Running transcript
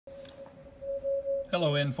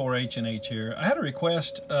Hello, N4H&H here. I had a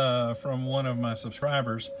request from one of my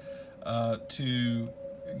subscribers to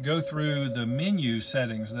go through the menu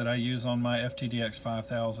settings that I use on my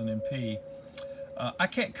FTdx5000MP. I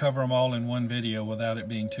can't cover them all in one video without it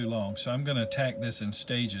being too long, so I'm going to attack this in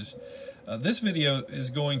stages. This video is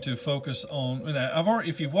going to focus on,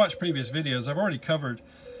 if you've watched previous videos, I've already covered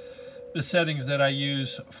the settings that I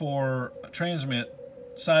use for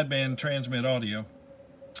sideband transmit audio.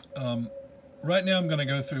 Right now I'm going to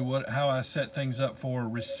go through how I set things up for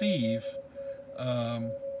receive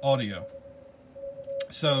audio.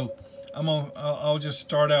 So I'll just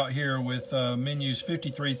start out here with menus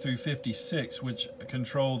 53 through 56, which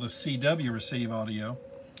control the CW receive audio.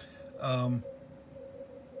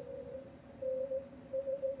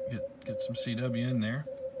 Get some CW in there.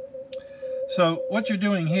 So what you're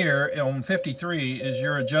doing here on 53 is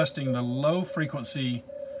you're adjusting the low frequency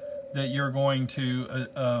that you're going to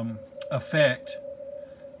affect.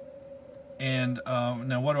 And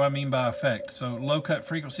now what do I mean by affect? So low cut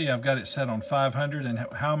frequency, I've got it set on 500, and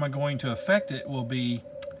how am I going to affect it will be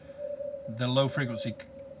the low frequency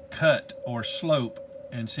cut or slope,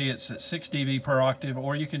 and see it's at 6 dB per octave,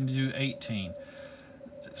 or you can do 18.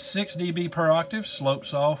 6 dB per octave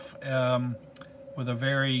slopes off with a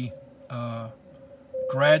very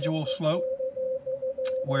gradual slope,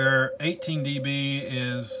 where 18 dB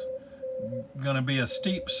is going to be a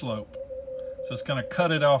steep slope, so it's going to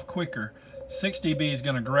cut it off quicker. 6 dB is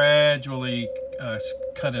going to gradually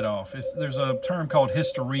cut it off. There's a term called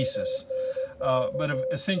hysteresis, but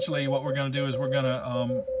essentially what we're going to do is we're going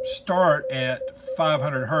to start at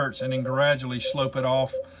 500 hertz and then gradually slope it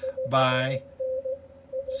off by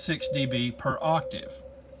 6 dB per octave.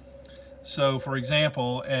 So for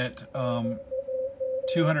example, at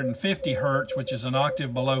 250 hertz, which is an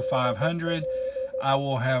octave below 500, I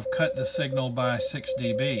will have cut the signal by 6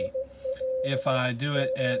 dB. If I do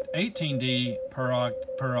it at 18 dB per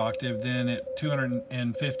octave, then at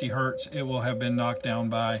 250 hertz, it will have been knocked down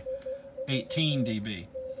by 18 dB.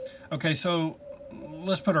 Okay, so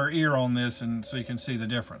let's put our ear on this and so you can see the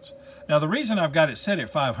difference. Now the reason I've got it set at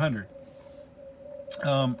 500,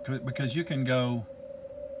 because you can go,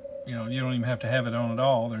 you don't even have to have it on at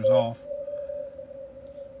all, there's off.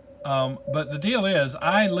 But the deal is,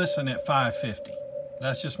 I listen at 550.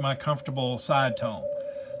 That's just my comfortable side tone.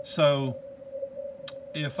 So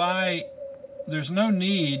there's no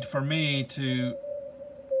need for me to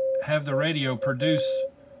have the radio produce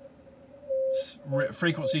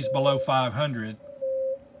frequencies below 500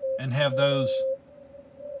 and have those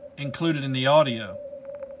included in the audio.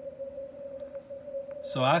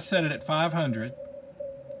 So I set it at 500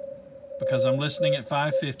 because I'm listening at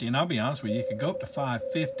 550, and I'll be honest with you, you could go up to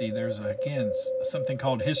 550. There's, again, something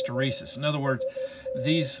called hysteresis. In other words,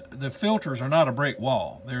 the filters are not a brick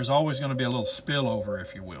wall. There's always going to be a little spillover,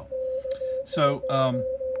 if you will. So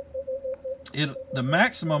the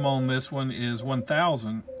maximum on this one is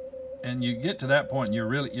 1000, and you get to that point and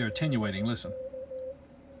you're attenuating. Listen.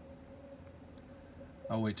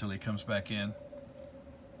 I'll wait till he comes back in.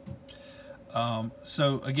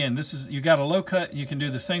 So again, you got a low cut. You can do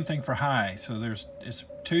the same thing for high. So it's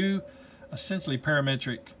two essentially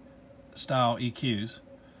parametric style EQs.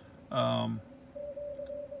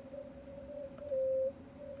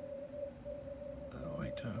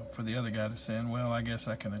 Wait for the other guy to send. Well, I guess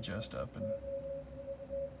I can adjust up and.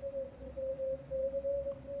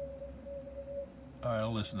 All right,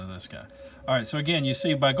 I'll listen to this guy. All right, so again, you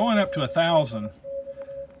see by going up to 1000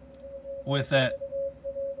 with that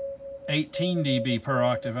 18 dB per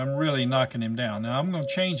octave, I'm really knocking him down. Now I'm going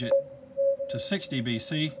to change it to 6 dB.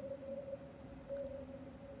 See,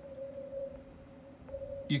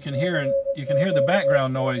 you can hear the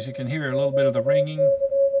background noise. You can hear a little bit of the ringing.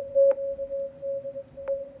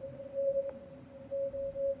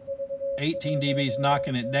 $18 dB is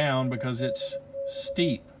knocking it down because it's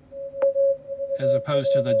steep, as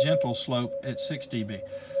opposed to the gentle slope at 6 dB.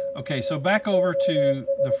 Okay, so back over to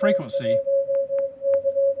the frequency.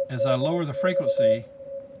 As I lower the frequency,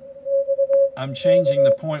 I'm changing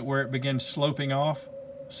the point where it begins sloping off,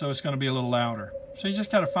 so it's going to be a little louder. So you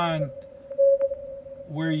just got to find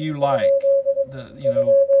where you like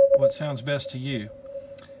what sounds best to you.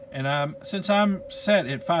 And since I'm set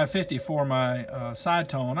at 550 for my side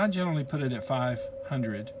tone, I generally put it at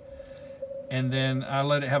 500, and then I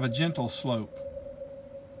let it have a gentle slope.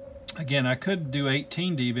 Again, I could do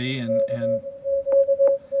 18 dB and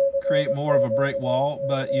create more of a brick wall,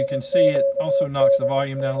 but you can see it also knocks the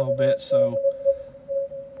volume down a little bit. So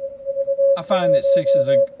I find that 6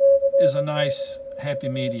 is a nice happy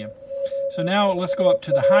medium. So now let's go up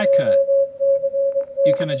to the high cut.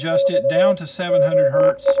 You can adjust it down to 700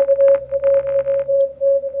 hertz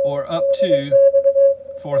or up to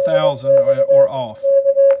 4,000 or off.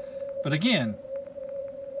 But again,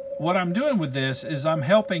 what I'm doing with this is I'm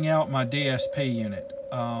helping out my DSP unit,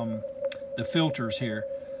 the filters here.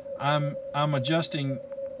 I'm adjusting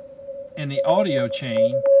in the audio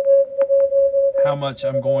chain how much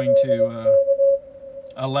I'm going to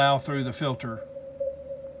allow through the filter.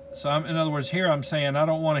 So in other words, here I'm saying I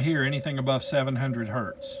don't want to hear anything above 700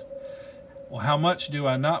 hertz. Well, how much do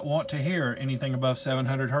I not want to hear anything above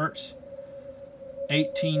 700 hertz?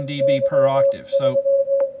 18 dB per octave. So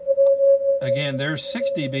again, there's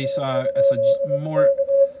 6 dB, so it's a more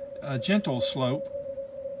gentle slope.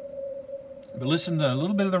 But listen to a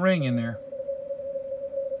little bit of the ring in there.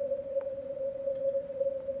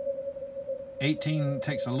 18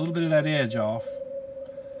 takes a little bit of that edge off.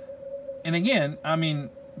 And again, I mean,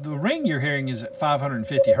 the ring you're hearing is at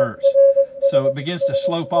 550 hertz. So it begins to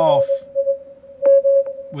slope off.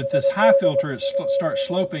 With this high filter, it starts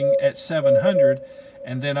sloping at 700,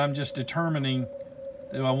 and then I'm just determining,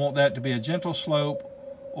 do I want that to be a gentle slope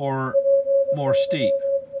or more steep?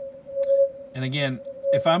 And again,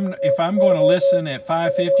 if I'm going to listen at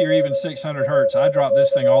 550 or even 600 hertz, I drop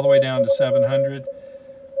this thing all the way down to 700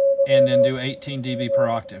 and then do 18 dB per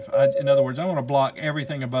octave. In other words, I want to block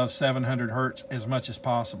everything above 700 hertz as much as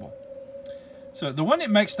possible. So the one that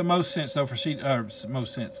makes the most sense, though, for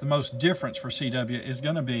the most difference for CW is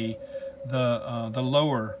going to be the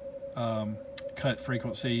lower cut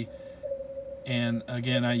frequency. And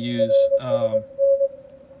again, I use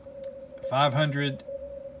 500.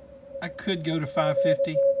 I could go to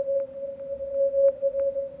 550.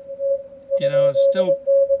 You know, it's still,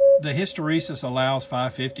 the hysteresis allows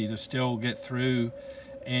 550 to still get through,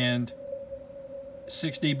 and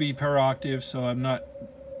 6 dB per octave. So I'm not,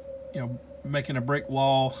 you know, making a brick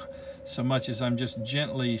wall so much as I'm just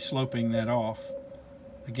gently sloping that off.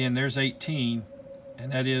 Again, there's 18,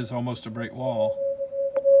 and that is almost a brick wall.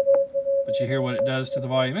 But you hear what it does to the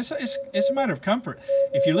volume. It's a matter of comfort.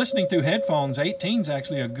 If you're listening through headphones, 18 is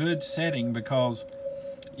actually a good setting because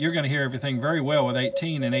you're going to hear everything very well with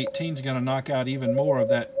 18, and 18 is going to knock out even more of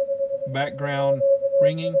that background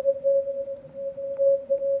ringing.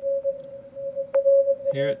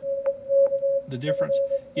 Hear it? The difference?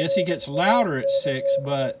 Yes, he gets louder at 6,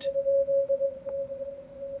 but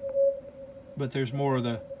there's more of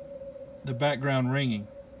the background ringing.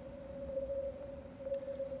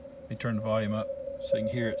 Let me turn the volume up so you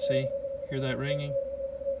can hear it. See? Hear that ringing?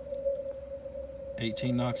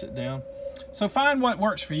 18 knocks it down. So find what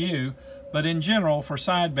works for you, but in general, for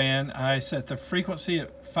sideband, I set the frequency at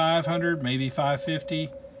 500, maybe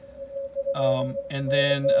 550, and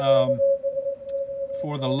then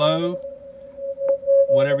for the low,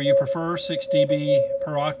 whatever you prefer, 6 dB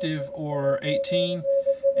per octave or 18,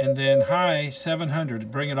 and then high,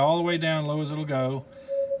 700. Bring it all the way down, low as it'll go.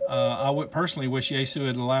 I would personally wish Yaesu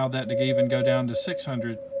had allowed that to even go down to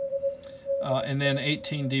 600. And then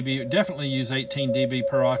 18 dB, definitely use 18 dB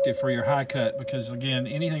per octave for your high cut, because again,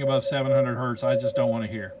 anything above 700 hertz, I just don't want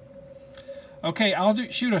to hear. Okay, I'll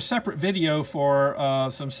shoot a separate video for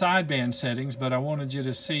some sideband settings, but I wanted you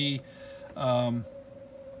to see,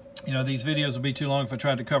 you know, these videos will be too long if I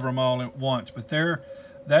tried to cover them all at once. But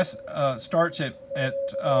that starts at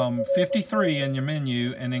 53 in your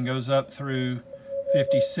menu and then goes up through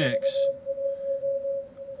 56.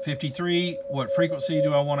 53, what frequency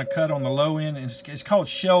do I want to cut on the low end? It's called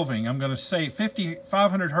shelving. I'm going to say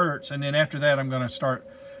 500 hertz, and then after that I'm going to start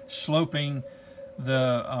sloping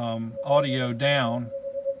the audio down,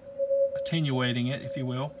 attenuating it, if you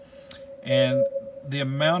will. And the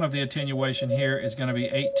amount of the attenuation here is going to be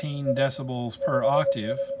 18 decibels per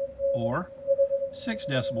octave, or 6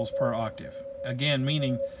 decibels per octave. Again,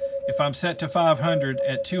 meaning if I'm set to 500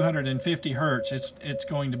 at 250 hertz, it's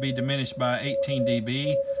going to be diminished by 18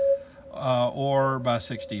 dB or by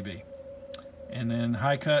 6 dB. And then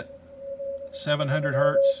high cut, 700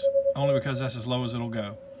 hertz, only because that's as low as it'll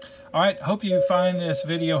go. All right, hope you find this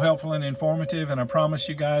video helpful and informative, and I promise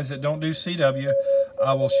you guys that don't do CW,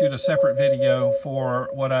 I will shoot a separate video for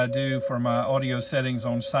what I do for my audio settings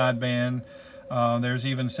on sideband. There's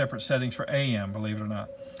even separate settings for AM, believe it or not.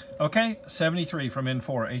 Okay, 73 from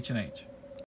N4 H&H.